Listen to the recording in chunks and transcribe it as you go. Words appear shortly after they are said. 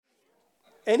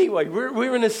Anyway,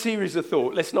 we're in a series of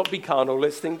thought. Let's not be carnal,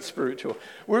 let's think spiritual.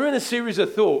 We're in a series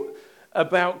of thought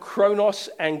about Chronos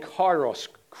and Kairos.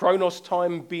 Chronos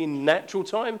time being natural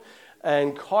time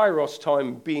and Kairos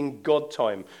time being God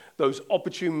time. Those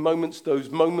opportune moments, those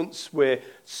moments where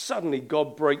suddenly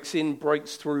God breaks in,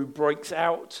 breaks through, breaks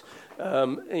out.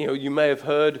 You may have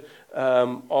heard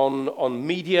on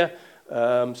media,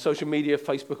 social media,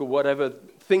 Facebook or whatever,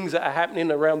 things that are happening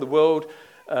around the world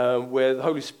where the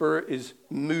Holy Spirit is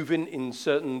moving in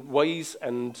certain ways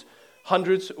and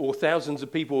hundreds or thousands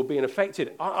of people are being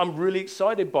affected. I'm really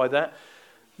excited by that.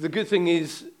 The good thing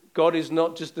is God is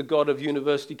not just the God of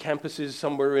university campuses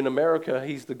somewhere in America.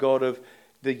 He's the God of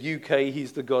the UK.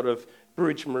 He's the God of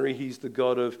Bridgemere. He's the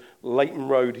God of Leighton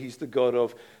Road. He's the God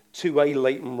of 2A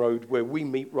Leighton Road where we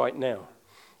meet right now.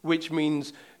 Which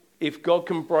means if God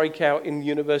can break out in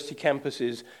university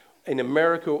campuses in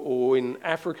America or in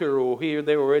Africa or here,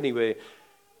 there or anywhere,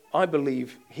 I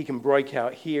believe he can break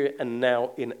out here and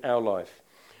now in our life.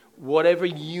 Whatever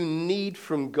you need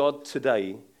from God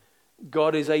today,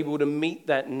 God is able to meet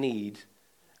that need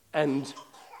and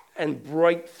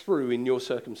break through in your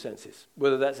circumstances.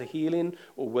 Whether that's a healing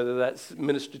or whether that's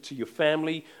minister to your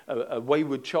family, a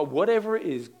wayward child, whatever it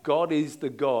is, God is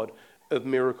the God of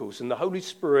miracles. And the Holy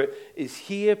Spirit is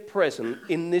here present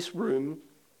in this room,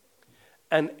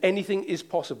 and anything is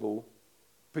possible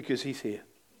because he's here.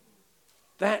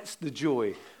 That's the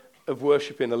joy of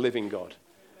worshiping a living God.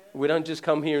 We don't just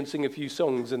come here and sing a few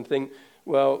songs and think,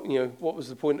 well, what was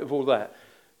the point of all that?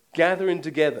 Gathering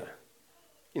together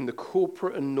in the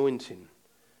corporate anointing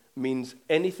means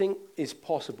anything is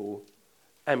possible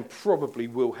and probably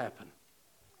will happen.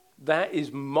 That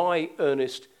is my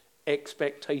earnest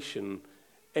expectation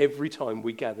every time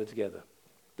we gather together,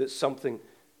 that something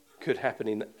could happen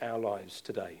in our lives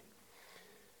today.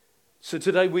 So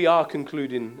today we are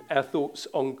concluding our thoughts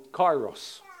on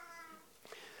Kairos.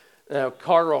 Now,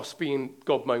 Kairos being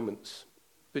God moments.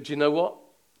 But you know what?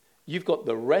 You've got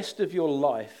the rest of your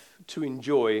life to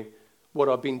enjoy what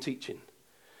I've been teaching.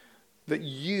 That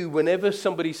you, whenever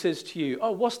somebody says to you,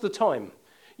 oh, what's the time?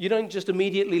 You don't just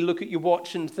immediately look at your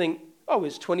watch and think, oh,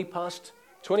 it's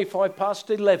 25 past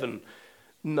 11.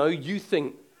 No, you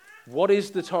think, what is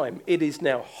the time? It is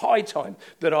now high time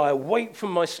that I awake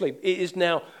from my sleep. It is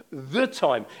now the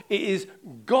time. It is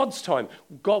God's time.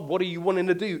 God, what are you wanting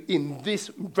to do in this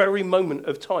very moment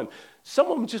of time?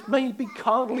 Someone just may be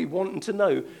carnally wanting to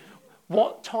know,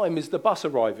 what time is the bus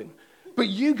arriving? But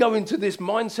you go into this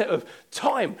mindset of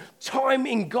time. Time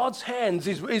in God's hands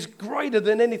is greater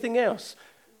than anything else.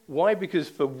 Why? Because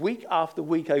for week after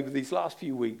week over these last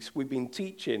few weeks, we've been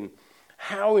teaching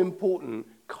how important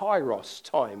Kairos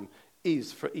time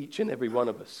is for each and every one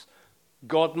of us.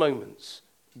 God moments,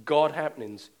 God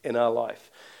happenings in our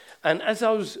life. And as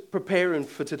I was preparing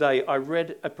for today, I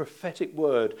read a prophetic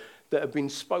word that had been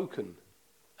spoken.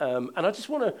 And I just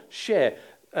want to share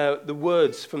the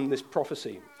words from this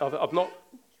prophecy. I've not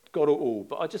got it all,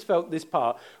 but I just felt this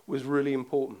part was really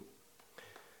important.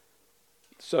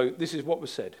 So this is what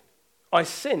was said. I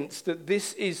sense that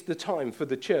this is the time for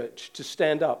the church to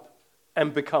stand up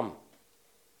and become.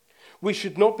 We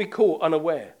should not be caught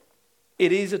unaware.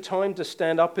 It is a time to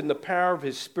stand up in the power of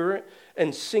his Spirit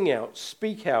and sing out,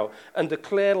 speak out, and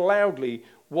declare loudly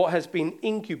what has been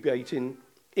incubating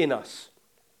in us.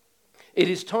 It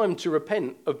is time to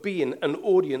repent of being an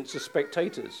audience of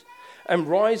spectators and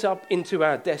rise up into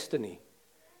our destiny.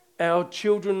 Our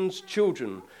children's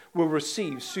children will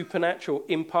receive supernatural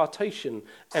impartation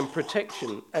and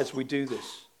protection as we do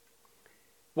this.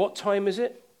 What time is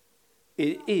it?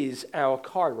 It is our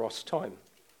Kairos time.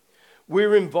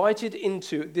 We're invited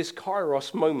into this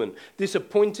Kairos moment, this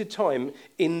appointed time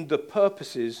in the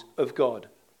purposes of God.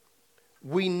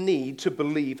 We need to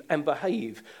believe and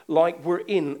behave like we're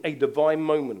in a divine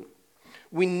moment.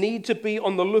 We need to be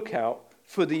on the lookout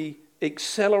for the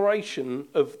acceleration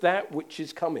of that which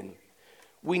is coming.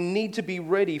 We need to be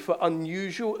ready for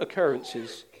unusual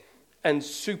occurrences and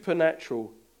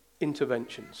supernatural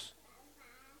interventions.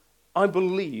 I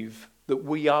believe that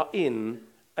we are in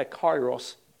a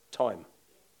Kairos time,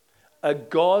 a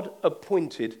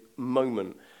God-appointed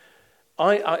moment.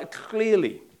 I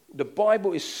clearly, the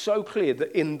Bible is so clear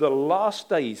that in the last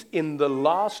days, in the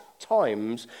last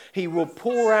times, he will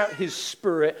pour out his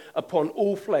Spirit upon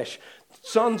all flesh.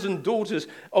 Sons and daughters,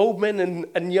 old men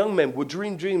and young men will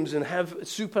dream dreams and have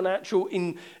supernatural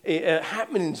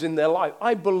happenings in their life.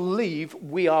 I believe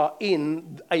we are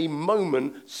in a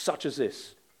moment such as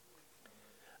this.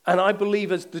 And I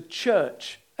believe as the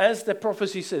church, as the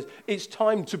prophecy says, it's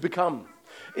time to become.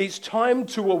 It's time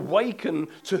to awaken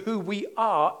to who we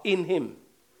are in him.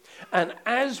 And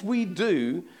as we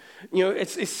do,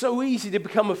 it's so easy to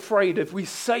become afraid if we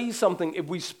say something, if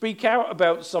we speak out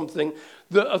about something,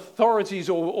 that authorities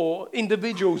or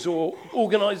individuals or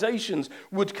organizations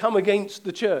would come against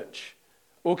the church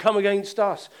or come against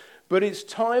us. But it's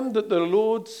time that the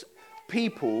Lord's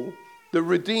people, the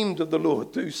redeemed of the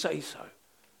Lord, do say so.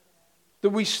 That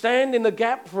we stand in the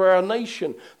gap for our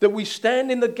nation. That we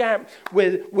stand in the gap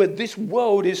where this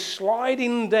world is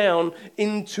sliding down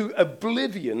into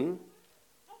oblivion.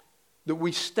 That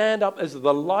we stand up as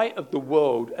the light of the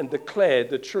world and declare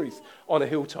the truth on a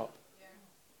hilltop.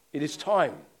 It is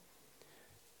time.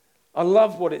 I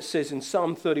love what it says in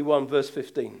Psalm 31 verse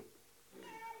 15.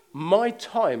 My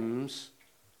times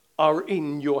are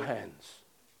in your hands.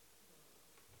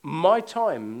 My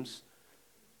times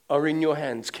are in your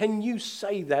hands. Can you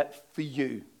say that for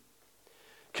you?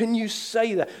 Can you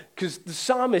say that? Because the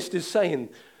psalmist is saying,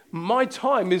 my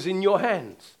time is in your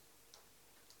hands.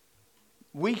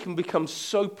 We can become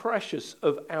so precious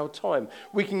of our time.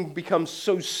 We can become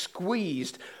so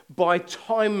squeezed by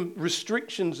time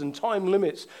restrictions and time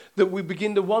limits that we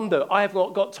begin to wonder, I have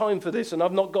not got time for this, and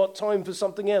I've not got time for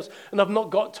something else, and I've not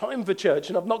got time for church,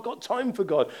 and I've not got time for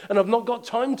God, and I've not got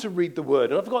time to read the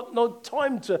word, and I've got no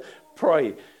time to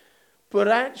pray. But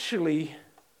actually,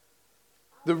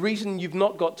 the reason you've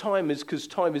not got time is because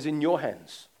time is in your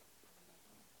hands.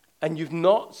 And you've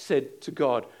not said to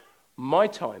God, my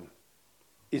time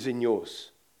is in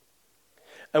yours.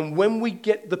 And when we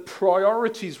get the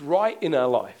priorities right in our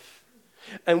life,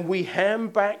 and we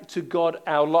hand back to God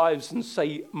our lives and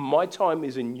say, my time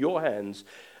is in your hands,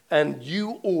 and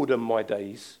you order my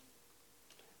days,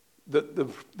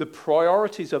 the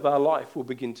priorities of our life will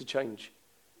begin to change.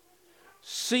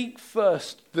 Seek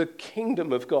first the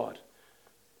kingdom of God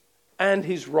and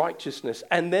his righteousness,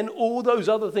 and then all those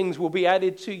other things will be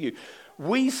added to you.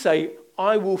 We say,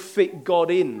 I will fit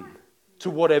God in to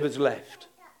whatever's left.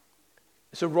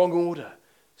 It's a wrong order.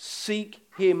 Seek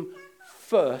him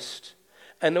first,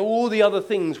 and all the other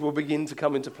things will begin to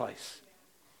come into place.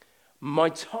 My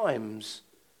times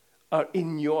are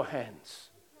in your hands.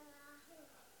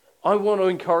 I want to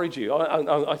encourage you.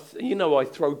 I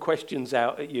throw questions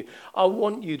out at you. I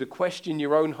want you to question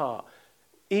your own heart.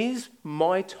 Is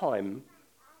my time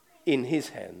in his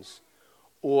hands,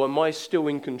 or am I still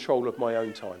in control of my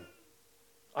own time?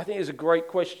 I think it's a great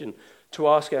question to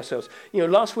ask ourselves.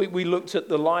 Last week we looked at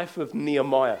the life of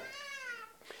Nehemiah.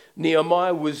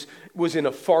 Nehemiah was in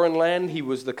a foreign land. He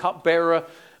was the cupbearer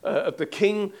of the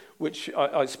king, which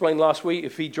I explained last week.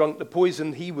 If he drank the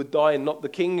poison, he would die and not the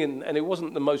king, and it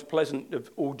wasn't the most pleasant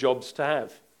of all jobs to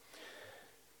have.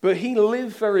 But he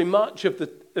lived very much of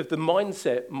the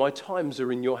mindset, my times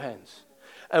are in your hands.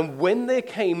 And when there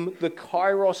came the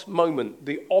Kairos moment,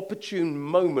 the opportune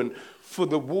moment for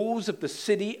the walls of the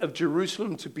city of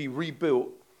Jerusalem to be rebuilt,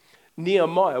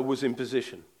 Nehemiah was in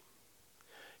position.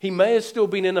 He may have still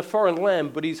been in a foreign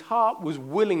land, but his heart was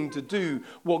willing to do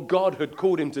what God had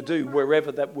called him to do,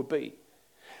 wherever that would be.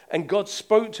 And God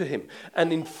spoke to him.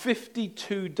 And in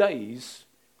 52 days,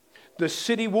 the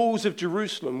city walls of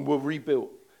Jerusalem were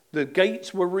rebuilt. The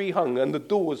gates were rehung and the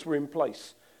doors were in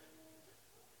place.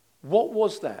 What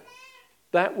was that?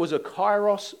 That was a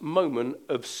Kairos moment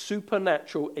of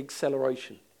supernatural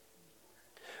acceleration.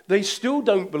 They still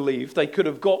don't believe they could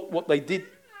have got what they did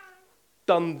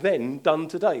done then, done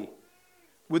today,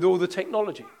 with all the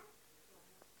technology.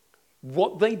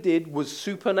 What they did was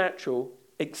supernatural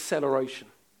acceleration.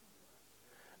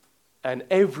 And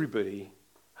everybody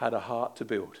had a heart to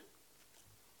build.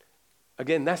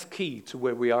 Again, that's key to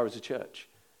where we are as a church,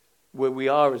 where we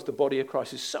are as the body of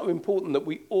Christ. It's so important that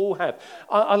we all have.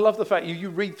 I love the fact you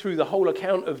read through the whole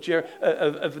account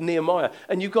of Nehemiah,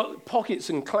 and you've got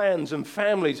pockets and clans and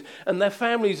families, and their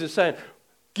families are saying,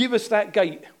 give us that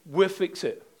gate, we'll fix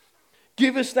it.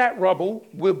 Give us that rubble,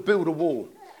 we'll build a wall.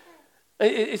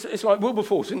 It's like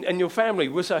Wilberforce and your family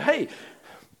will say, hey,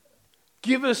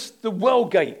 give us the well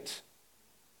gate.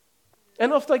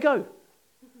 And off they go.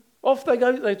 Off they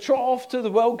go. They trot off to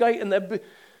the well gate and they're...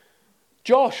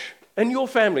 Josh and your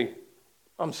family,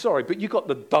 I'm sorry, but you got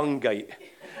the dung gate.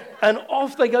 And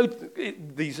off they go.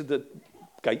 These are the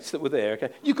gates that were there, okay?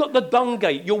 You've got the dung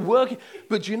gate. You're working.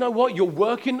 But you know what? You're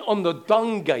working on the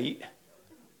dung gate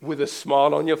with a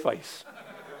smile on your face.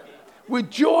 With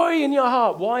joy in your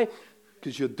heart. Why?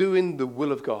 Because you're doing the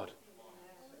will of God.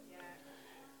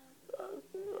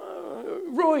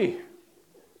 Roy,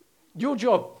 your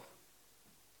job,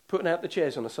 putting out the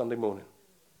chairs on a Sunday morning.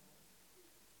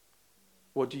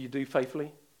 What do you do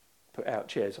faithfully? Put out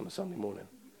chairs on a Sunday morning.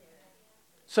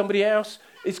 Somebody else,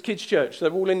 it's kids' church.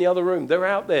 They're all in the other room. They're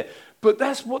out there But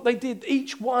that's what they did.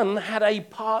 Each one had a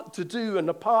part to do and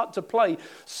a part to play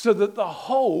so that the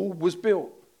whole was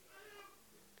built.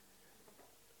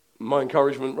 My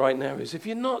encouragement right now is if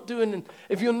you're not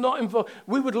involved,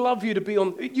 we would love you to be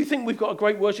on. You think we've got a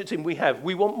great worship team? We have.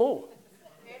 We want more.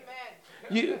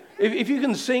 Amen. If you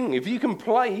can sing, if you can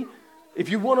play, if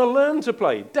you want to learn to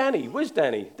play. Danny, where's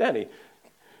Danny? Danny.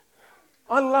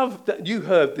 I love that you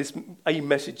heard a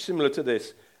message similar to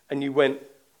this and you went,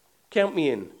 count me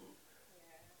in.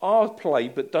 I'll play,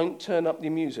 but don't turn up the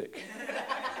music.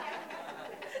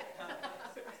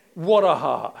 What a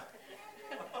heart.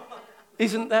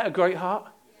 Isn't that a great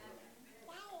heart?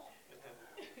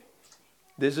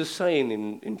 There's a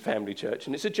saying in family church,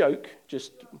 and it's a joke,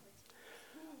 just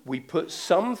we put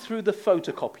some through the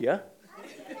photocopier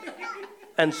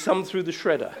and some through the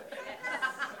shredder.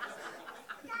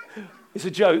 It's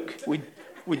a joke.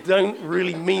 We don't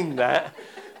really mean that.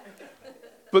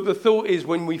 But the thought is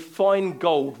when we find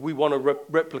gold, we want to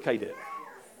replicate it.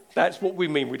 That's what we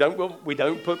mean. We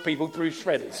don't put people through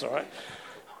shredders, all right?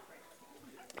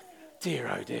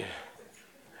 Dear, oh dear.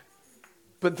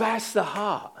 But that's the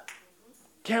heart.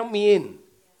 Count me in.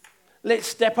 Let's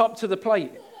step up to the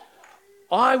plate.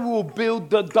 I will build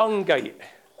the dung gate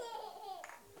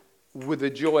with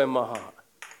a joy in my heart.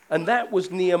 And that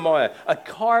was Nehemiah, a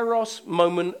kairos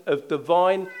moment of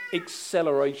divine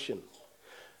acceleration.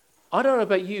 I don't know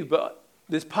about you, but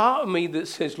there's part of me that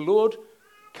says, Lord,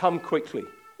 come quickly.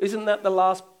 Isn't that the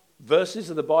last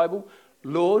verses of the Bible?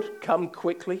 Lord, come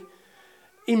quickly.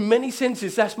 In many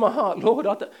senses, that's my heart. Lord,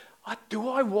 do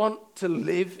I want to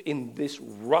live in this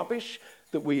rubbish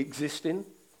that we exist in?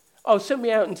 Oh, send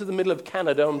me out into the middle of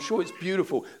Canada. I'm sure it's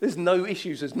beautiful. There's no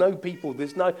issues. There's no people.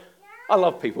 I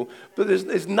love people, but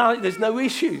there's no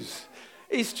issues.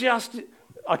 It's just,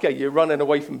 okay, you're running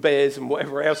away from bears and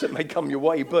whatever else that may come your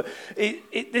way, but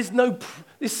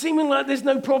it's seeming like there's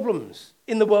no problems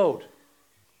in the world.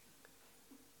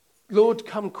 Lord,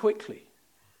 come quickly.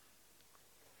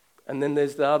 And then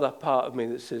there's the other part of me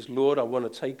that says, Lord, I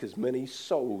want to take as many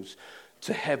souls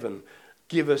to heaven.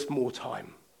 Give us more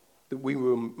time that we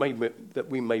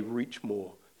may reach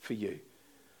more for you.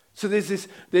 So there's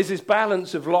this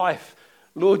balance of life.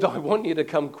 Lord, I want you to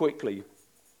come quickly,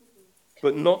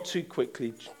 but not too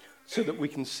quickly, so that we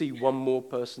can see one more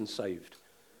person saved,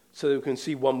 so that we can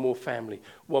see one more family,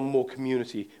 one more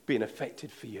community being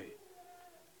affected for you.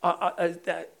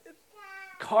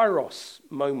 Kairos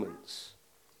moments.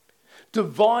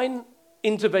 Divine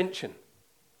intervention.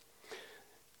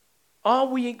 Are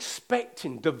we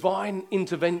expecting divine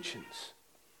interventions?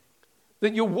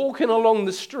 That you're walking along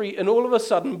the street and all of a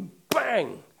sudden,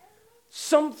 bang,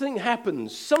 something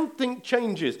happens, something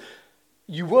changes.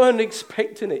 You weren't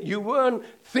expecting it, you weren't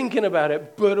thinking about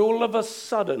it, but all of a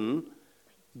sudden,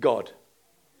 God.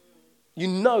 You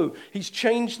know, he's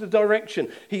changed the direction.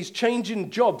 He's changing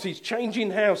jobs. He's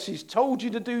changing house. He's told you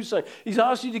to do something. He's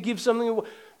asked you to give something away.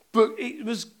 But it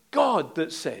was God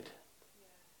that said,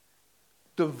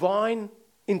 divine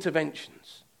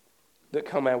interventions that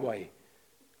come our way.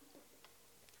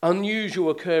 Unusual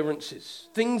occurrences,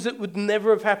 things that would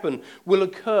never have happened, will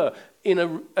occur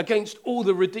against all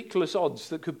the ridiculous odds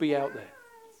that could be out there.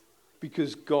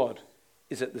 Because God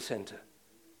is at the center.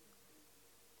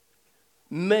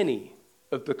 Many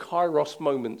of the kairos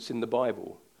moments in the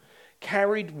Bible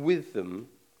carried with them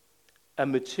a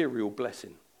material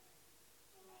blessing.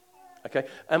 Okay,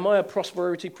 am I a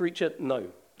prosperity preacher? No.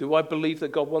 Do I believe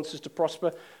that God wants us to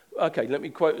prosper? Okay, let me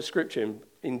quote a scripture.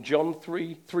 In John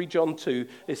 3 John 2,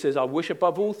 it says, I wish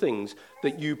above all things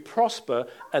that you prosper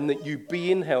and that you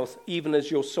be in health, even as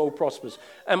your soul prospers.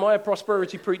 Am I a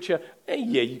prosperity preacher?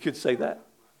 Yeah, you could say that.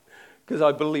 Because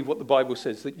I believe what the Bible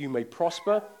says, that you may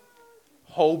prosper,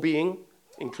 whole being,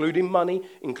 including money,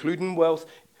 including wealth.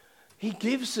 He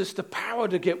gives us the power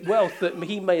to get wealth that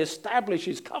he may establish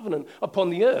his covenant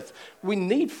upon the earth. We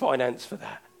need finance for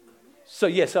that. So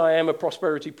yes, I am a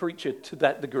prosperity preacher to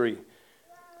that degree.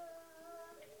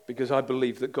 Because I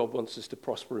believe that God wants us to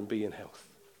prosper and be in health.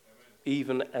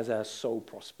 Even as our soul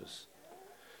prospers.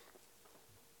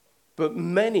 But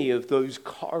many of those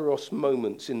kairos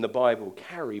moments in the Bible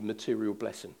carry material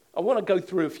blessing. I want to go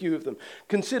through a few of them.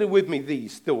 Consider with me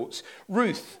these thoughts.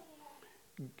 Ruth.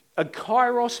 A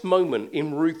kairos moment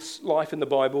in Ruth's life in the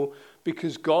Bible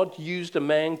because God used a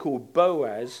man called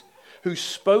Boaz who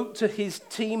spoke to his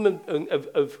team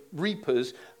of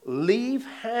reapers, leave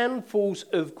handfuls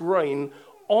of grain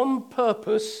on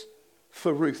purpose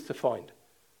for Ruth to find.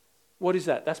 What is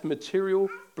that? That's material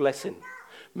blessing,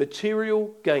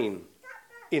 material gain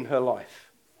in her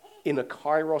life, in a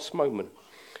kairos moment.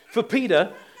 For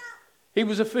Peter, he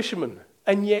was a fisherman.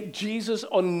 And yet Jesus,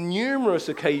 on numerous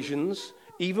occasions,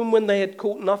 even when they had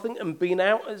caught nothing and been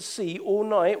out at sea all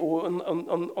night, or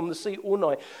on the sea all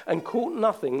night, and caught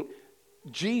nothing,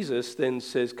 Jesus then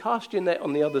says, cast your net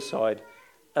on the other side,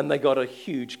 and they got a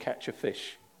huge catch of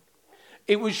fish.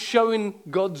 It was showing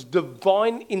God's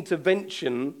divine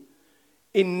intervention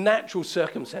in natural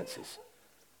circumstances.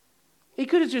 He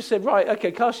could have just said, right,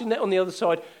 okay, cast your net on the other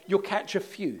side, you'll catch a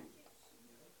few.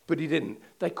 But he didn't.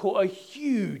 They caught a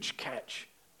huge catch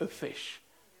of fish.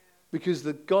 Because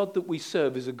the God that we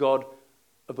serve is a God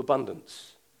of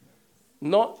abundance.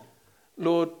 Not,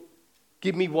 Lord,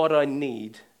 give me what I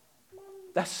need.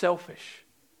 That's selfish.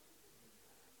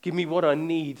 Give me what I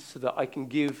need so that I can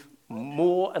give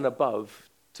more and above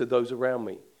to those around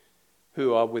me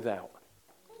who are without.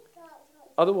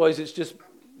 Otherwise, it's just,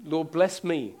 Lord, bless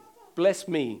me, bless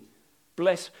me,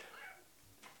 bless.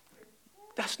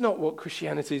 That's not what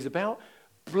Christianity is about.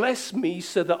 Bless me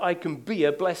so that I can be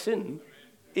a blessing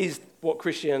is what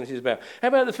Christianity is about. How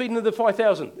about the feeding of the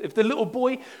 5,000? If the little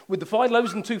boy with the 5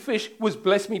 loaves and 2 fish was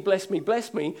bless me, bless me,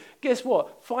 bless me, guess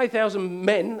what? 5,000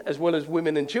 men, as well as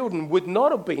women and children, would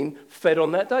not have been fed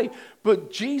on that day.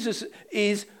 But Jesus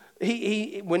is,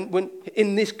 when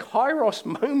in this kairos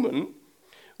moment,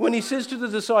 when he says to the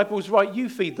disciples, right, you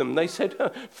feed them, they said,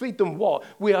 feed them what?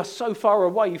 We are so far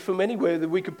away from anywhere that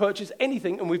we could purchase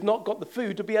anything, and we've not got the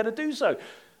food to be able to do so.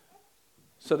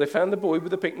 So they found the boy with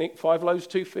the picnic, 5 loaves,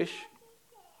 2 fish.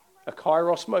 A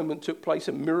kairos moment took place,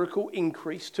 a miracle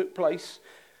increase took place,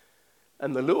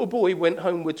 and the little boy went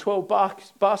home with 12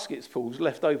 basketfuls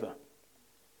left over.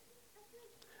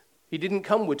 He didn't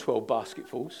come with 12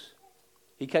 basketfuls.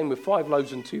 He came with 5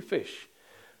 loaves and 2 fish.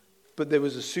 But there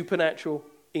was a supernatural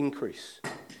increase.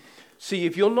 See,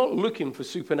 if you're not looking for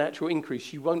supernatural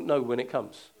increase, you won't know when it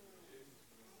comes.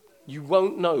 You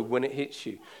won't know when it hits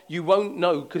you. You won't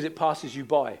know because it passes you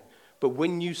by. But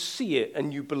when you see it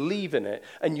and you believe in it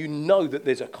and you know that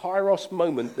there's a kairos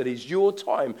moment that is your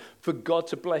time for God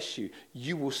to bless you,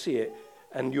 you will see it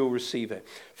and you'll receive it.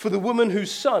 For the woman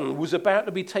whose son was about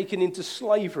to be taken into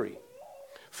slavery,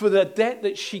 for the debt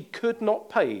that she could not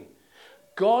pay,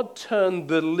 God turned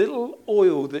the little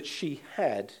oil that she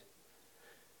had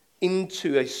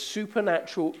into a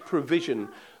supernatural provision,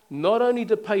 not only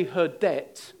to pay her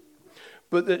debt,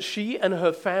 but that she and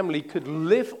her family could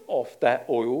live off that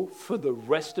oil for the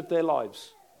rest of their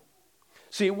lives.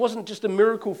 See, it wasn't just a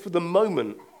miracle for the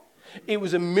moment. It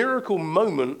was a miracle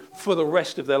moment for the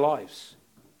rest of their lives.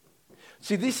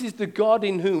 See, this is the God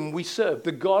in whom we serve,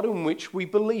 the God in which we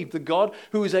believe, the God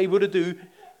who is able to do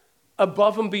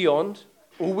above and beyond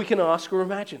all we can ask or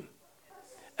imagine.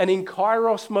 And in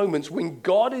kairos moments, when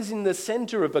God is in the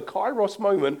center of a kairos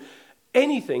moment,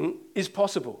 anything is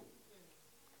possible.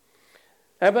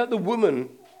 How about the woman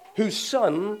whose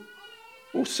son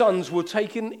or sons were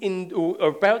taken in, or are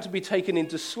about to be taken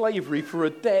into slavery for a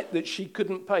debt that she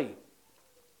couldn't pay?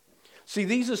 See,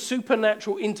 these are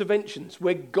supernatural interventions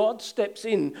where God steps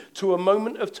in to a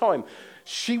moment of time.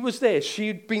 She was there. She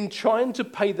had been trying to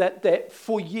pay that debt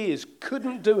for years,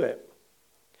 couldn't do it.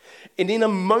 And in a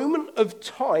moment of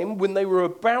time when they were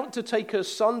about to take her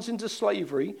sons into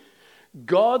slavery,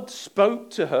 God spoke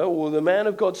to her, or the man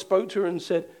of God spoke to her and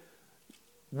said,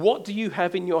 what do you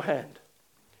have in your hand?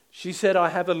 She said, I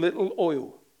have a little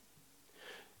oil.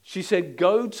 He said,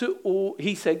 go to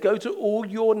all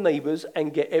your neighbors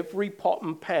and get every pot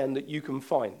and pan that you can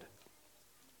find.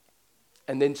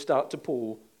 And then start to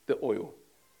pour the oil.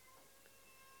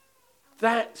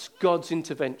 That's God's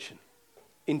intervention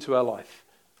into our life.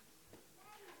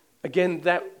 Again,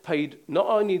 that paid not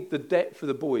only the debt for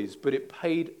the boys, but it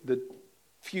paid the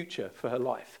future for her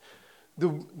life.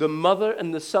 The mother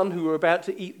and the son who were about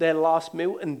to eat their last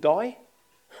meal and die.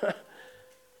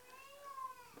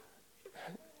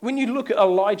 When you look at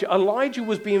Elijah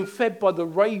was being fed by the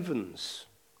ravens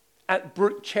at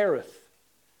Brook Cherith.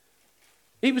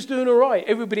 He was doing all right.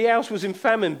 Everybody else was in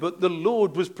famine, but the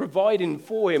Lord was providing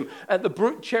for him at the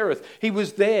Brook Cherith. He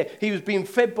was there. He was being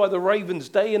fed by the ravens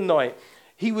day and night.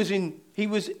 He was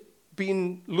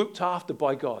being looked after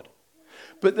by God.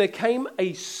 But there came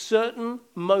a certain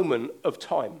moment of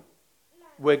time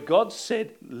where God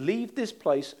said, leave this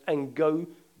place and go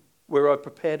where I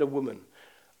prepared a woman.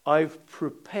 I've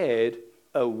prepared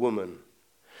a woman.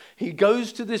 He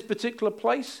goes to this particular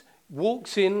place,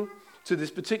 walks in to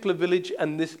this particular village,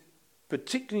 and this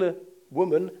particular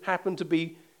woman happened to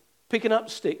be picking up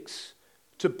sticks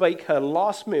to bake her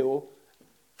last meal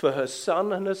for her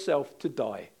son and herself to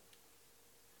die.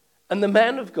 And the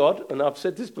man of God, and I've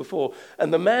said this before,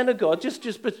 and the man of God,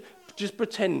 just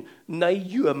pretend, nay,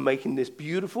 you are making this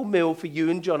beautiful meal for you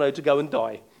and Jono to go and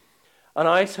die. And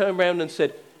I turned around and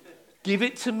said, Give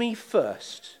it to me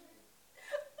first.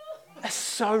 That's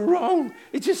so wrong.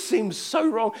 It just seems so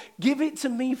wrong. Give it to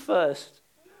me first.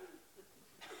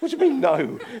 What do you mean,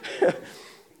 no?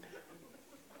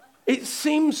 It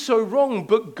seems so wrong,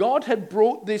 but God had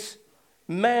brought this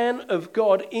man of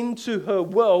God into her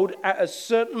world at a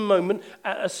certain moment,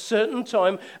 at a certain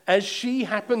time, as she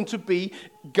happened to be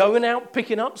going out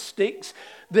picking up sticks.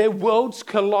 Their worlds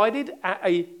collided at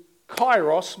a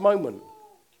kairos moment.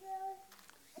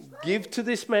 Give to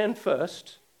this man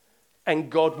first, and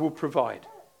God will provide.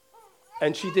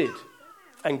 And she did,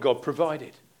 and God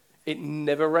provided. It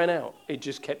never ran out. It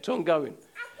just kept on going.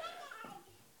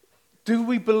 Do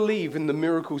we believe in the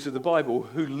miracles of the Bible,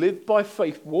 who lived by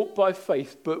faith, walked by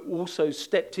faith, but also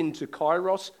stepped into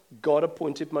kairos,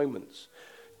 God-appointed moments?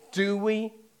 Do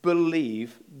we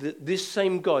believe that this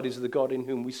same God is the God in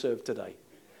whom we serve today?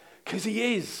 Because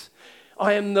he is.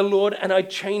 I am the Lord and I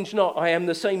change not. I am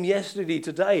the same yesterday,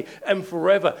 today, and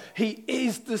forever. He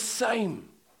is the same.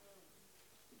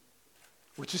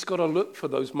 We just got to look for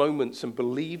those moments and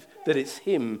believe that it's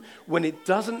him when it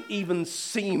doesn't even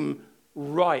seem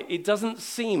right. It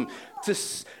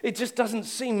just doesn't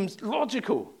seem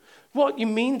logical. What, you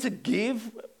mean to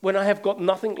give when I have got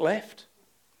nothing left?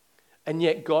 And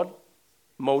yet God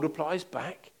multiplies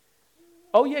back.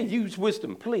 Oh yeah, use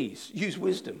wisdom, please. Use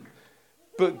wisdom.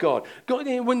 But God,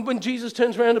 when Jesus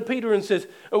turns around to Peter and says,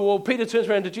 Peter turns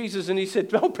around to Jesus and he said,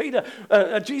 Peter,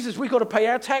 Jesus, we've got to pay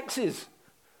our taxes.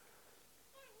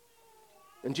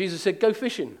 And Jesus said, go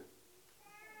fishing.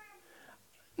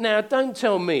 Now, don't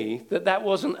tell me that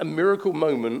wasn't a miracle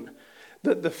moment,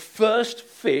 that the first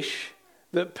fish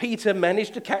that Peter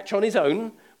managed to catch on his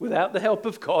own, without the help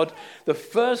of God, the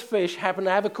first fish happened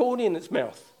to have a coin in its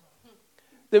mouth.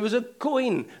 There was a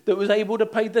coin that was able to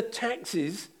pay the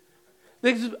taxes.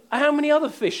 How many other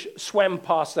fish swam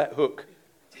past that hook?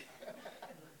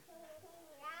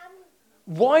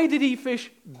 Why did he fish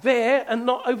there and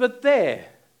not over there?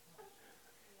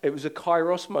 It was a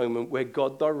kairos moment where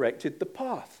God directed the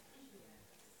path.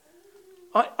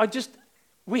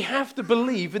 We have to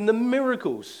believe in the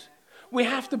miracles. We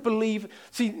have to believe.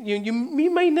 See, you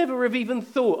may never have even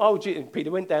thought,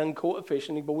 Peter went down and caught a fish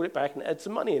and he brought it back and had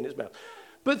some money in his mouth.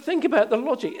 But think about the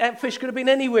logic. That fish could have been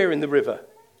anywhere in the river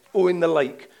or in the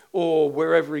lake or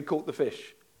wherever he caught the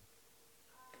fish.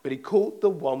 But he caught the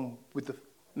one with the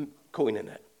coin in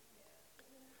it.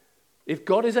 If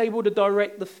God is able to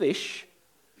direct the fish,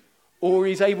 or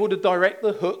he's able to direct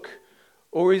the hook,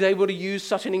 or he's able to use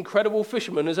such an incredible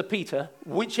fisherman as a Peter,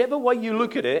 whichever way you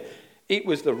look at it, it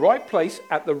was the right place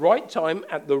at the right time,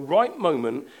 at the right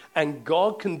moment, and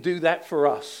God can do that for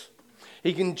us.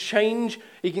 He can change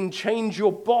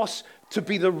your boss to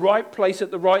be the right place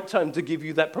at the right time to give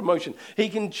you that promotion. He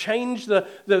can change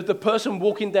the person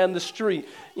walking down the street,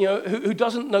 who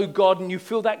doesn't know God, and you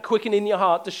feel that quicken in your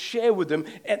heart to share with them.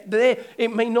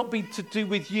 It may not be to do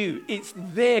with you. It's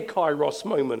their kairos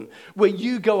moment where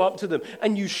you go up to them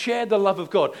and you share the love of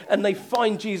God and they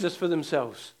find Jesus for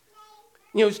themselves.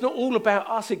 It's not all about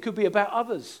us. It could be about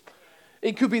others.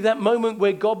 It could be that moment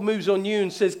where God moves on you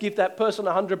and says, give that person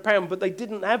 £100, but they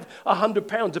didn't have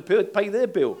 £100 to pay their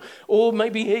bill. Or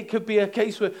maybe it could be a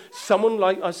case where someone,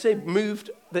 like I said,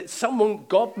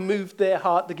 God moved their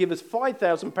heart to give us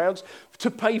 £5,000 to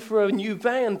pay for a new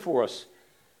van for us.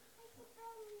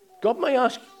 God may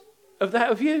ask of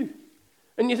that of you.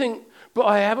 And you think, but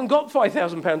I haven't got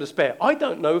 £5,000 to spare. I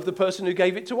don't know if the person who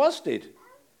gave it to us did.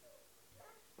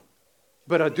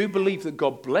 But I do believe that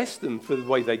God blessed them for the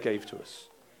way they gave to us.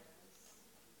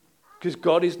 Because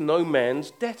God is no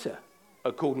man's debtor,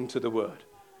 according to the word.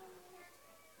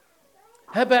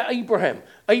 How about Abraham?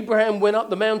 Abraham went up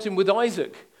the mountain with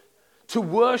Isaac to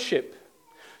worship,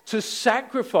 to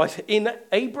sacrifice. In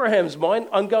Abraham's mind,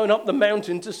 I'm going up the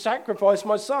mountain to sacrifice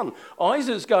my son.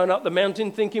 Isaac's going up the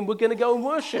mountain thinking we're going to go and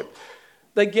worship.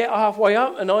 They get halfway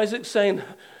up and Isaac's saying,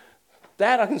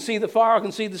 Dad, I can see the fire, I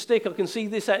can see the stick, I can see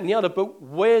this, that, and the other, but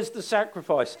where's the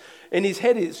sacrifice? In his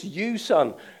head, it's you,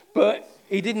 son. But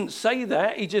he didn't say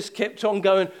that. He just kept on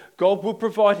going, God will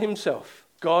provide himself.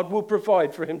 God will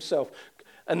provide for himself.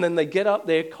 And then they get up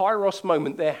there, kairos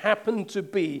moment. There happened to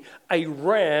be a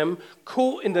ram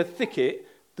caught in the thicket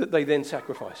that they then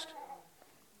sacrificed.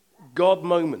 God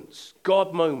moments,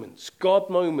 God moments, God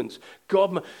moments,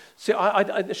 God. See,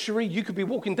 Cherie, you could be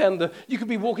walking down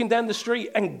the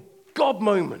street and God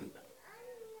moment.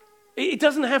 It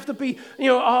doesn't have to be,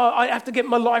 I have to get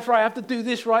my life right, I have to do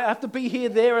this right, I have to be here,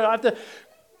 there, and I have to.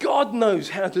 God knows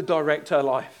how to direct her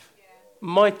life.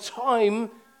 My time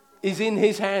is in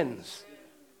his hands.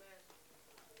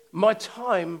 My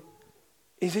time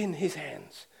is in his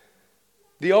hands.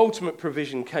 The ultimate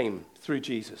provision came through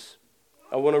Jesus.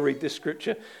 I want to read this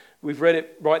scripture. We've read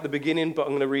it right at the beginning, but I'm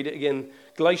going to read it again.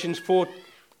 Galatians 4,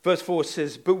 verse 4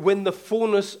 says, "But when the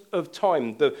fullness of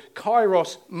time, the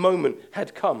kairos moment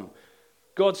had come,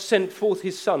 God sent forth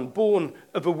his Son, born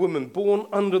of a woman, born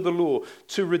under the law,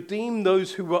 to redeem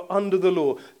those who were under the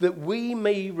law, that we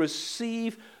may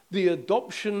receive the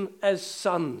adoption as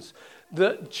sons."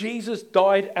 That Jesus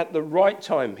died at the right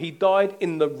time. He died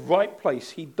in the right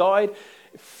place. He died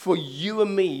for you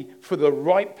and me, for the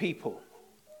right people,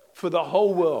 for the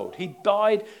whole world. He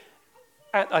died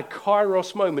at a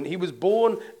kairos moment. He was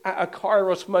born at a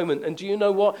kairos moment. And do you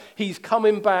know what? He's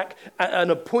coming back at an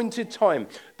appointed time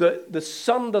that the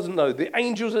Son doesn't know. The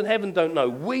angels in heaven don't know.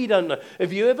 We don't know.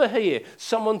 If you ever hear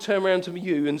someone turn around to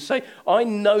you and say, "I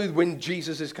know when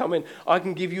Jesus is coming, I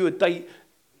can give you a date,"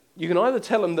 you can either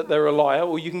tell them that they're a liar,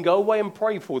 or you can go away and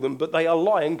pray for them, but they are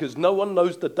lying, because no one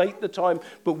knows the date, the time,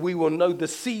 but we will know the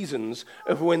seasons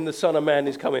of when the Son of Man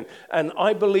is coming. And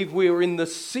I believe we are in the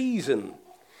season.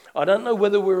 I don't know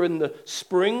whether we're in the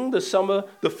spring, the summer,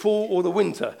 the fall, or the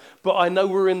winter, but I know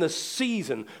we're in the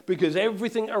season, because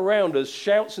everything around us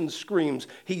shouts and screams,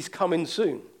 "He's coming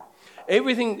soon."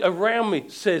 Everything around me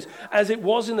says, as it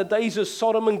was in the days of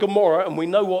Sodom and Gomorrah, and we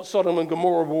know what Sodom and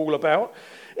Gomorrah were all about,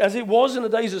 as it was in the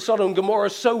days of Sodom and Gomorrah,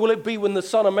 so will it be when the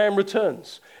Son of Man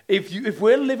returns. If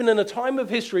we're living in a time of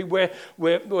history where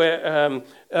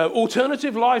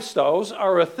alternative lifestyles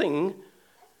are a thing,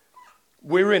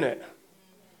 we're in it.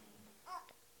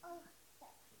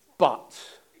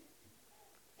 But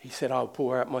he said, "I'll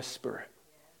pour out my Spirit."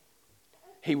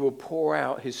 He will pour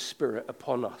out his Spirit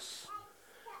upon us.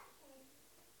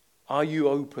 Are you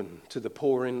open to the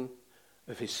pouring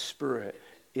of his Spirit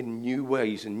in new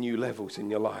ways and new levels in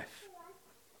your life?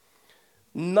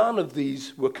 None of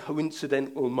these were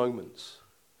coincidental moments.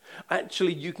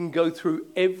 Actually, you can go through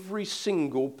every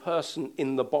single person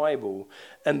in the Bible,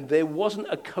 and there wasn't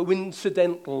a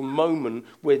coincidental moment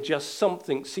where just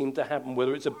something seemed to happen,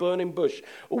 whether it's a burning bush,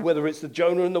 or whether it's the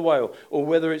Jonah and the whale, or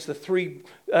whether it's the three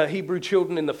Hebrew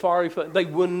children in the fiery furnace. They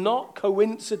were not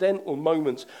coincidental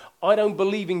moments. I don't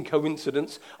believe in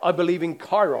coincidence. I believe in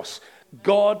kairos.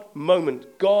 God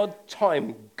moment, God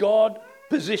time, God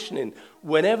positioning.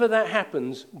 Whenever that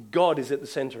happens, God is at the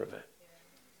center of it.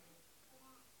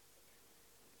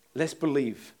 Let's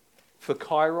believe for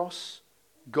kairos,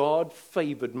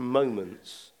 God-favored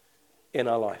moments in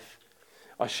our life.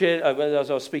 I shared,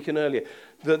 as I was speaking earlier,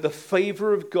 that the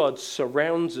favor of God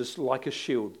surrounds us like a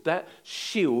shield. That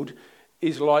shield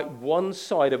is like one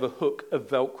side of a hook of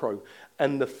Velcro,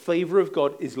 and the favor of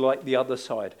God is like the other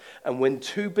side. And when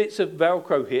two bits of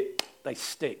Velcro hit, they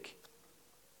stick.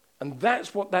 And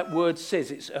that's what that word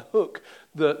says. It's a hook.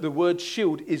 The word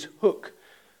shield is hook.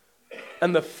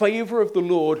 And the favor of the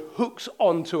Lord hooks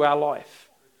onto our life.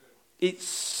 It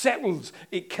settles,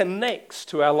 it connects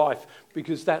to our life,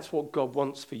 because that's what God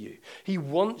wants for you. He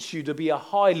wants you to be a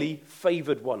highly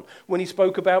favored one. When he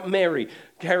spoke about Mary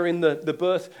carrying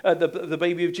the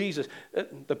baby of Jesus,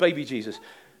 the baby Jesus,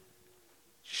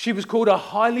 she was called a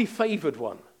highly favored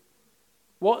one.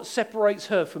 What separates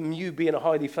her from you being a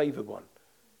highly favored one?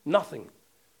 Nothing.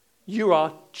 You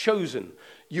are chosen.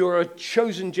 You're a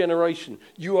chosen generation.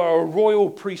 You are a royal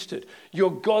priesthood.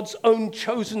 You're God's own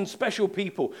chosen special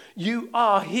people. You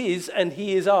are his and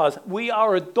he is ours. We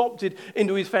are adopted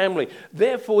into his family.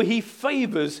 Therefore, he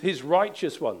favors his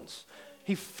righteous ones.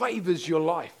 He favors your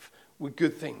life with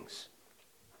good things.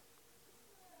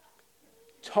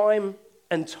 Time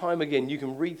and time again, you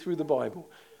can read through the Bible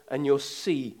and you'll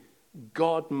see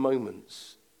God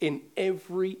moments in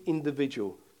every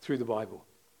individual through the Bible.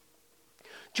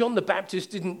 John the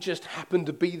Baptist didn't just happen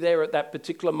to be there at that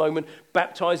particular moment,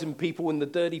 baptizing people in the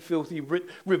dirty, filthy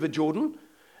River Jordan,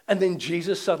 and then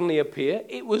Jesus suddenly appeared.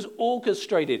 It was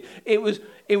orchestrated. It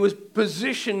was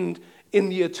positioned in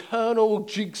the eternal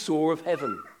jigsaw of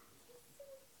heaven.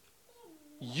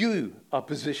 You are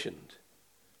positioned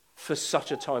for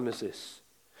such a time as this.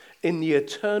 In the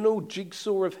eternal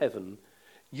jigsaw of heaven,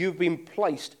 you've been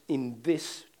placed in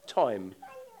this time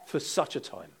for such a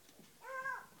time.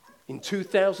 In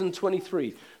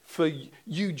 2023, for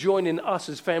you joining us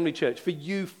as Family Church, for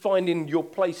you finding your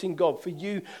place in God, for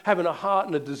you having a heart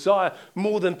and a desire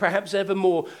more than perhaps ever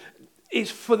more,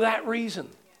 it's for that reason.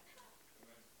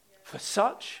 For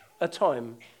such a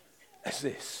time as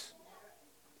this.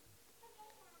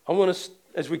 I want us,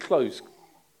 as we close,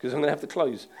 because I'm going to have to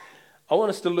close, I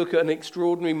want us to look at an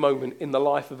extraordinary moment in the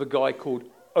life of a guy called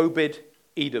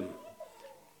Obed-Edom.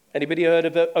 Anybody heard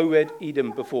of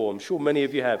Obed-Edom before? I'm sure many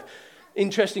of you have.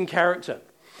 Interesting character.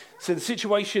 So the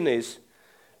situation is,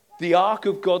 the Ark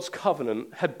of God's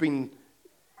covenant had been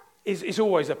It's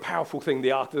always a powerful thing,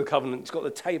 the Ark of the Covenant. It's got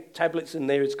the tablets in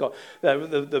there. It's got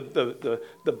the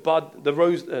bud, the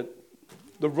rose, the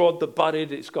rod that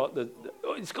budded. It's got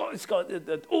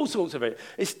all sorts of it.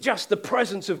 It's just the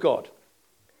presence of God.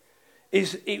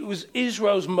 It was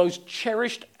Israel's most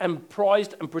cherished and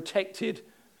prized and protected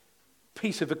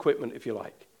piece of equipment, if you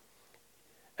like.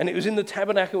 And it was in the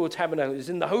tabernacle. It was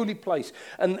in the holy place.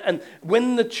 And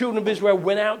when the children of Israel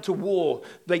went out to war,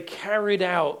 they carried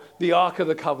out the Ark of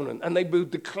the Covenant. And they were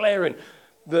declaring,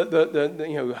 what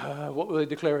were they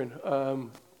declaring?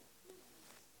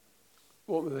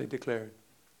 What were they declaring?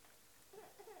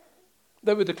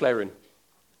 They were declaring,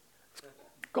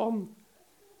 gone.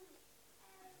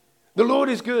 The Lord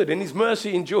is good and his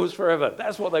mercy endures forever.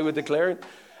 That's what they were declaring.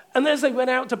 And as they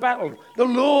went out to battle, the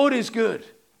Lord is good.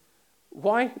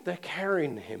 Why? They're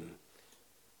carrying him.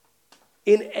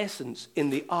 In essence, in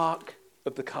the Ark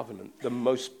of the Covenant, the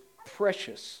most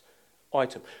precious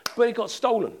item. But it got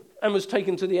stolen and was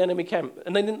taken to the enemy camp.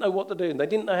 And they didn't know what to do. And they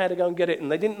didn't know how to go and get it.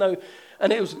 And they didn't know.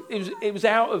 And it was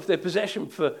out of their possession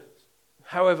for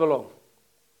however long.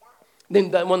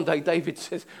 Then one day David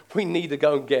says, we need to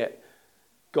go and get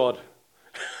God.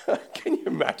 Can you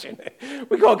imagine it?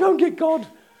 We've got to go and get God.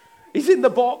 He's in the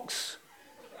box.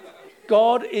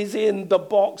 God is in the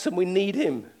box and we need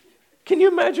him. Can you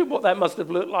imagine what that must have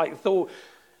looked like? Thought,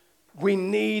 we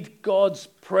need God's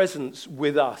presence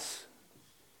with us.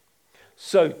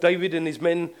 So David and his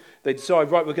men, they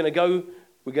decide, right, we're going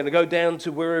to go down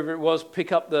to wherever it was,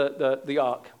 pick up the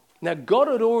ark. Now, God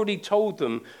had already told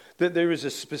them that there is a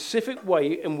specific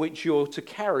way in which you're to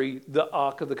carry the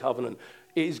Ark of the Covenant.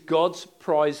 It is God's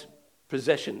prized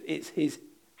possession. It's his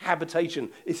habitation.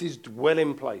 It's his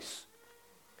dwelling place.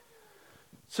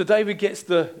 So David gets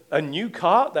a new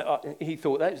cart. That he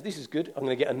thought, this is good. I'm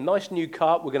going to get a nice new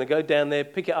cart. We're going to go down there,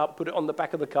 pick it up, put it on the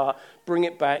back of the cart, bring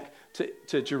it back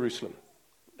to Jerusalem.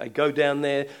 They go down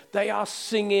there. They are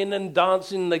singing and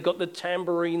dancing. They got the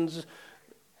tambourines.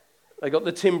 They got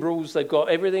the timbrels. They've got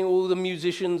everything, all the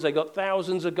musicians. They got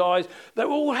thousands of guys. They're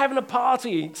all having a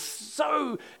party.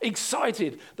 So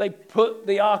excited. They put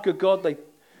the Ark of God, I'm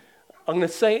going to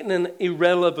say it in an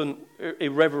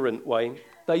irreverent way.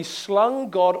 They slung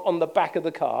God on the back of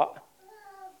the cart,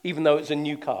 even though it's a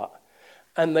new cart,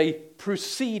 and they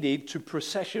proceeded to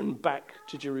procession back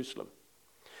to Jerusalem.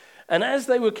 And as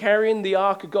they were carrying the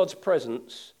Ark of God's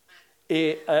presence,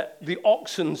 the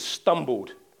oxen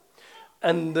stumbled,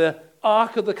 and the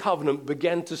Ark of the Covenant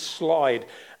began to slide.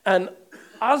 And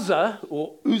Uzzah,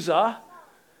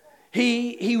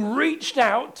 he reached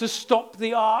out to stop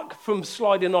the Ark from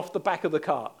sliding off the back of the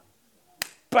cart.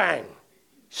 Bang!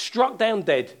 Struck down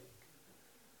dead.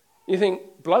 You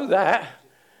think, blow that?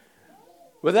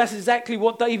 Well, that's exactly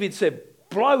what David said.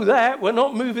 Blow that. We're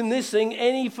not moving this thing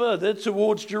any further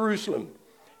towards Jerusalem.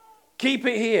 Keep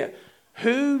it here.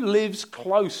 Who lives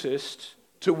closest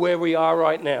to where we are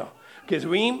right now? Because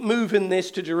we ain't moving this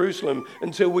to Jerusalem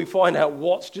until we find out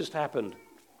what's just happened.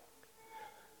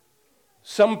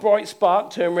 Some bright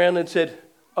spark turned around and said,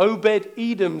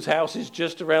 Obed-Edom's house is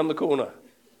just around the corner.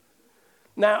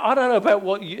 Now, I don't know about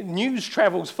what news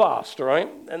travels fast, right?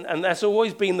 And that's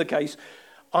always been the case.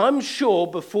 I'm sure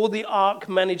before the ark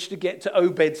managed to get to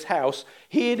Obed's house,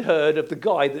 he had heard of the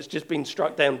guy that's just been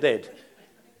struck down dead.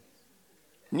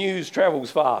 News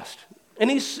travels fast. And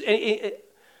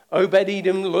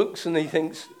Obed-Edom looks and he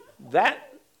thinks,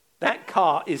 that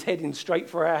cart is heading straight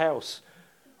for our house.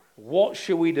 What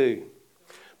shall we do?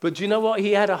 But do you know what?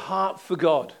 He had a heart for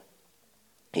God.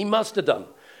 He must have done.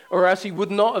 Or else he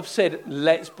would not have said,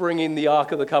 let's bring in the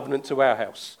Ark of the Covenant to our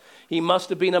house. He must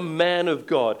have been a man of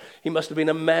God. He must have been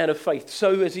a man of faith.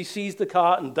 So as he sees the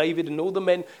cart and David and all the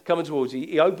men coming towards him,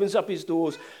 he opens up his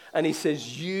doors and he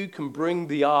says, you can bring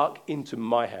the Ark into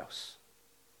my house.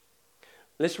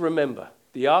 Let's remember,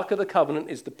 the Ark of the Covenant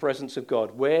is the presence of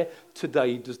God. Where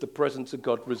today does the presence of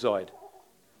God reside?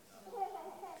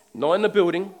 Not in the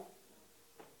building.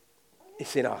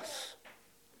 It's in us.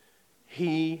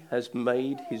 He has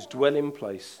made his dwelling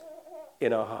place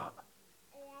in our heart.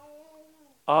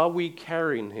 Are we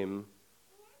carrying him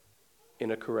in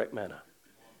a correct manner?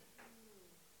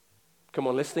 Come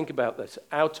on, let's think about this.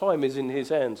 Our time is in his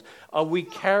hands. Are we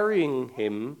carrying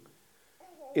him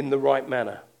in the right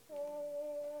manner?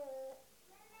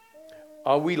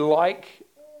 Are we like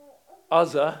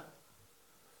Uzzah,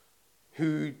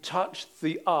 who touched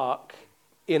the ark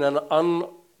in an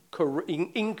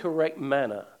incorrect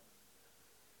manner?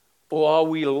 Or are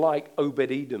we like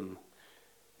Obed-Edom,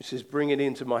 who says, bring it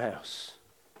into my house?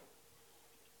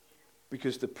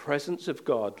 Because the presence of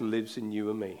God lives in you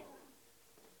and me.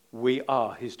 We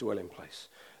are his dwelling place.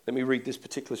 Let me read this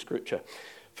particular scripture.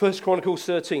 1 Chronicles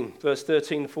 13, verse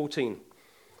 13 and 14.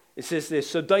 It says this,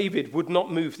 so David would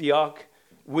not move the ark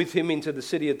with him into the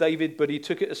city of David, but he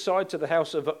took it aside to the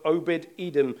house of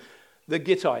Obed-Edom, the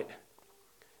Gittite.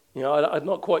 You know, I'm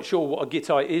not quite sure what a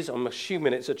Gittite is. I'm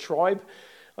assuming it's a tribe.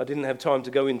 I didn't have time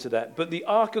to go into that. But the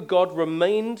ark of God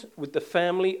remained with the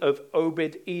family of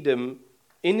Obed-Edom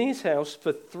in his house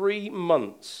for 3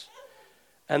 months.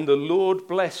 And the Lord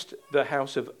blessed the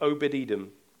house of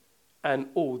Obed-Edom and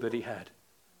all that he had.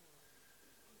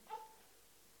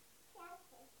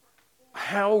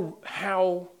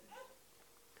 How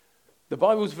the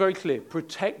Bible is very clear.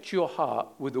 Protect your heart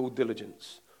with all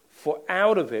diligence, for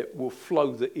out of it will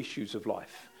flow the issues of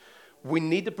life. We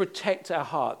need to protect our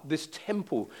heart, this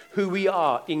temple, who we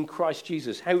are in Christ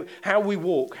Jesus, how we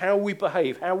walk, how we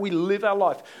behave, how we live our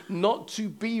life, not to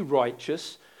be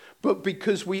righteous, but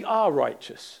because we are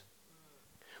righteous.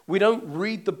 We don't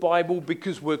read the Bible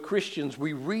because we're Christians.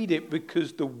 We read it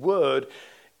because the Word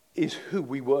is who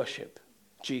we worship,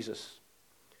 Jesus.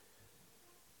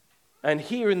 And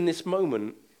here in this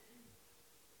moment,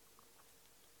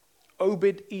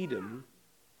 Obed-Edom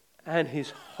and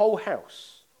his whole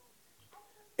house,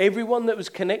 everyone that was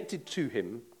connected to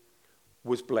him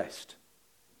was blessed.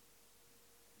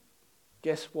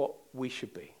 Guess what we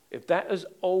should be? If that is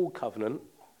old covenant,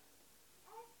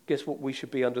 guess what we should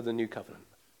be under the new covenant?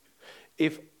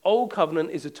 If old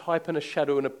covenant is a type and a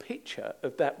shadow and a picture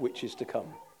of that which is to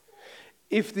come.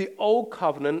 If the old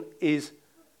covenant is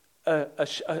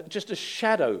just a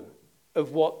shadow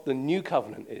of what the new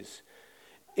covenant is.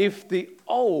 If the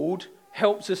old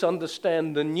helps us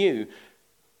understand the new,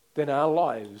 then our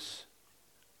lives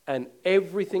and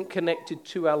everything connected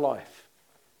to our life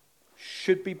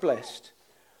should be blessed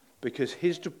because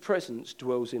his presence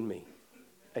dwells in me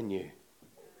and you.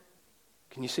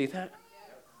 Can you see that?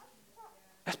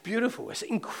 That's beautiful. It's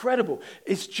incredible.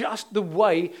 It's just the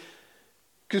way,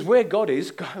 because where God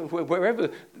is, wherever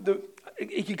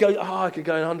it could go, I could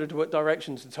go in 100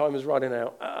 directions. The time is running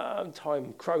out.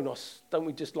 Time, chronos. Don't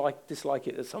we just dislike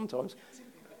it sometimes?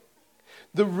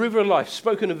 The river of life,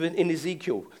 spoken of in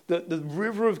Ezekiel, the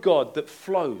river of God that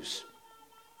flows.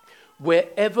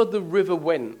 Wherever the river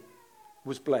went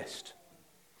was blessed.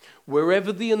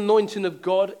 Wherever the anointing of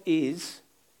God is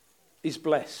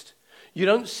blessed. You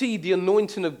don't see the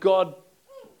anointing of God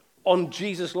on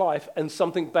Jesus' life and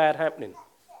something bad happening.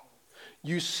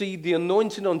 You see the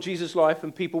anointing on Jesus' life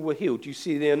and people were healed. You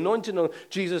see the anointing on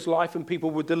Jesus' life and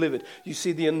people were delivered. You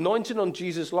see the anointing on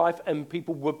Jesus' life and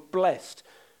people were blessed.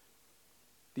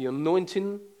 The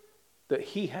anointing that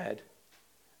he had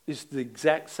is the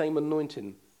exact same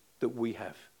anointing that we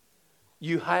have.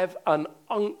 You have an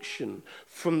unction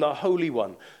from the Holy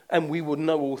One, and we will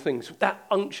know all things. That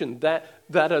unction, that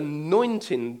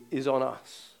anointing is on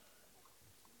us.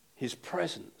 His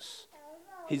presence,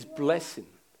 his blessing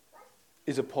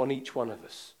is upon each one of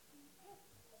us.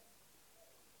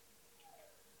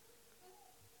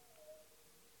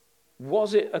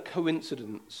 Was it a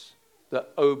coincidence that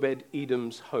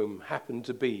Obed-Edom's home happened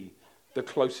to be the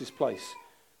closest place?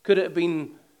 Could it have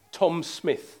been Tom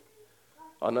Smith?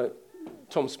 I know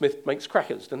Tom Smith makes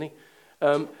crackers, doesn't he?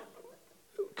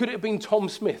 Could it have been Tom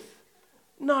Smith?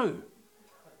 No.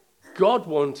 God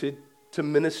wanted to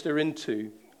minister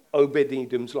into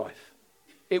Obed-Edom's life.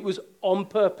 It was on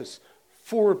purpose,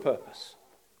 for a purpose.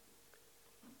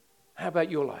 How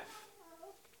about your life?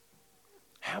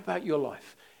 How about your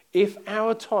life? If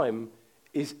our time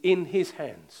is in his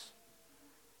hands,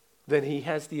 then he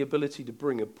has the ability to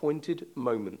bring appointed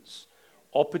moments,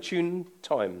 opportune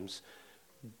times,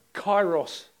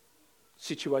 kairos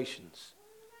situations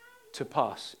to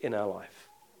pass in our life.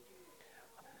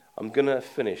 I'm going to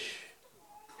finish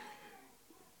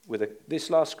with this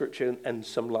last scripture and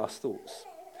some last thoughts.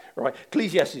 All right,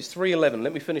 Ecclesiastes 3:11.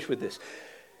 Let me finish with this.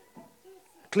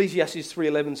 Ecclesiastes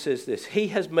 3:11 says this: He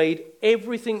has made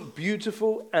everything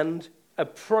beautiful and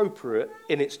appropriate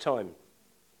in its time.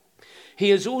 He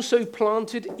has also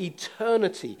planted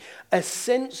eternity, a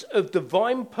sense of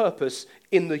divine purpose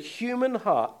in the human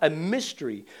heart, a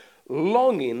mysterious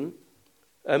longing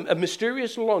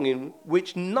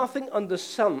which nothing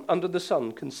under the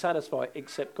sun can satisfy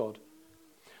except God.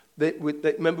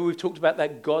 Remember, we've talked about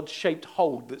that God-shaped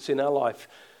hole that's in our life.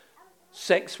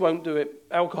 Sex won't do it.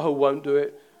 Alcohol won't do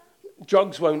it.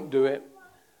 Drugs won't do it.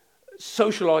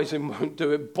 Socializing won't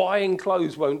do it. Buying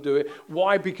clothes won't do it.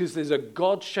 Why? Because there's a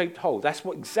God-shaped hole. That's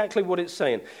exactly what it's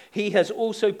saying. He has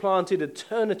also planted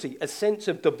eternity, a sense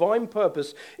of divine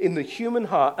purpose in the human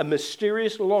heart, a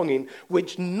mysterious longing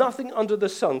which nothing under the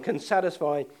sun can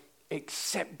satisfy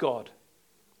except God.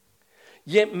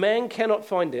 Yet man cannot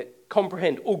find it,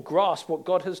 comprehend, or grasp what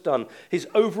God has done, his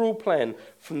overall plan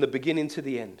from the beginning to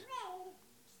the end.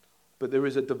 But there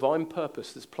is a divine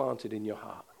purpose that's planted in your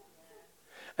heart.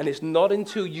 And it's not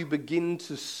until you begin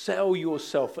to sell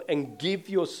yourself and give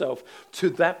yourself to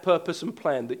that purpose and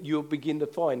plan that you'll begin to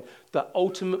find the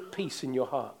ultimate peace in your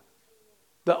heart.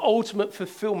 The ultimate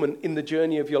fulfillment in the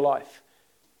journey of your life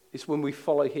is when we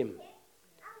follow him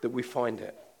that we find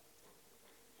it.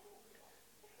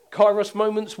 Kairos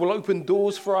moments will open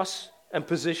doors for us and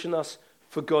position us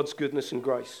for God's goodness and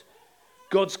grace.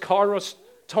 God's Kairos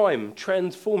time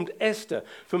transformed Esther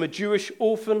from a Jewish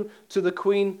orphan to the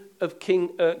queen of King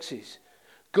Xerxes.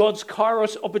 God's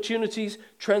Kairos opportunities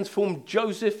transformed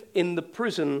Joseph in the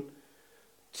prison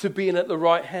to being at the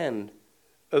right hand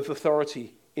of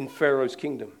authority in Pharaoh's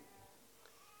kingdom.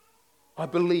 I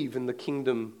believe in the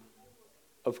kingdom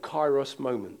of Kairos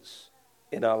moments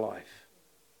in our life.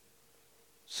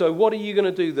 So what are you going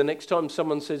to do the next time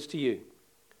someone says to you,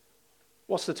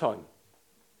 what's the time?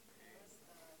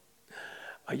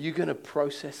 Are you going to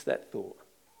process that thought?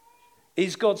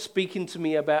 Is God speaking to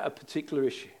me about a particular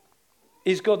issue?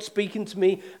 Is God speaking to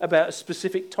me about a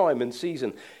specific time and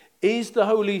season? Is the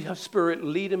Holy Spirit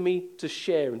leading me to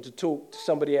share and to talk to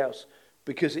somebody else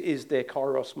because it is their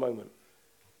Kairos moment?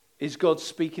 Is God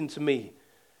speaking to me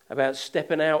about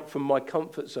stepping out from my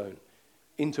comfort zone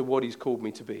into what he's called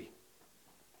me to be?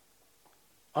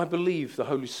 I believe the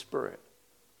Holy Spirit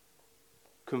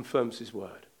confirms his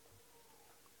word.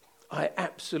 I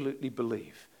absolutely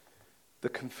believe the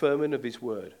confirming of his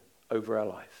word over our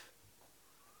life.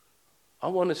 I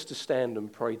want us to stand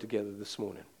and pray together this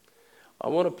morning. I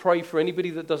want to pray for anybody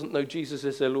that doesn't know Jesus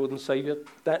as their Lord and Savior.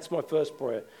 That's my first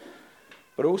prayer.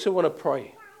 But I also want to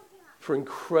pray for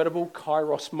incredible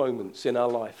Kairos moments in our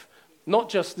life. Not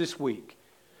just this week,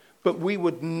 but we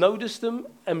would notice them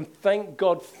and thank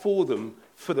God for them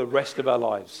for the rest of our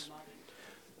lives.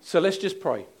 So let's just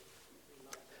pray.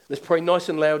 Let's pray nice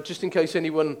and loud, just in case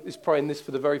anyone is praying this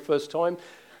for the very first time.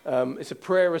 It's a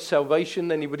prayer of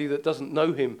salvation. Anybody that doesn't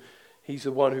know him, he's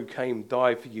the one who came,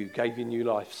 died for you, gave you new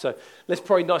life. So let's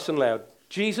pray nice and loud.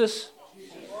 Jesus,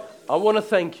 I want to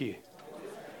thank you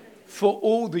for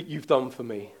all that you've done for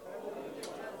me.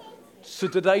 So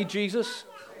today, Jesus,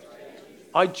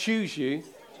 I choose you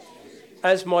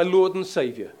as my Lord and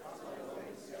Savior.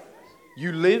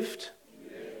 You lived,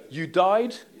 you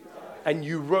died, and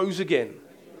you rose again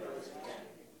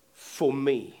for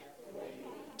me,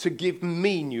 to give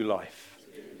me new life.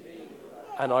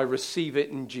 And I receive it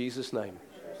in Jesus' name.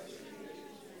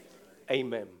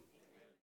 Amen.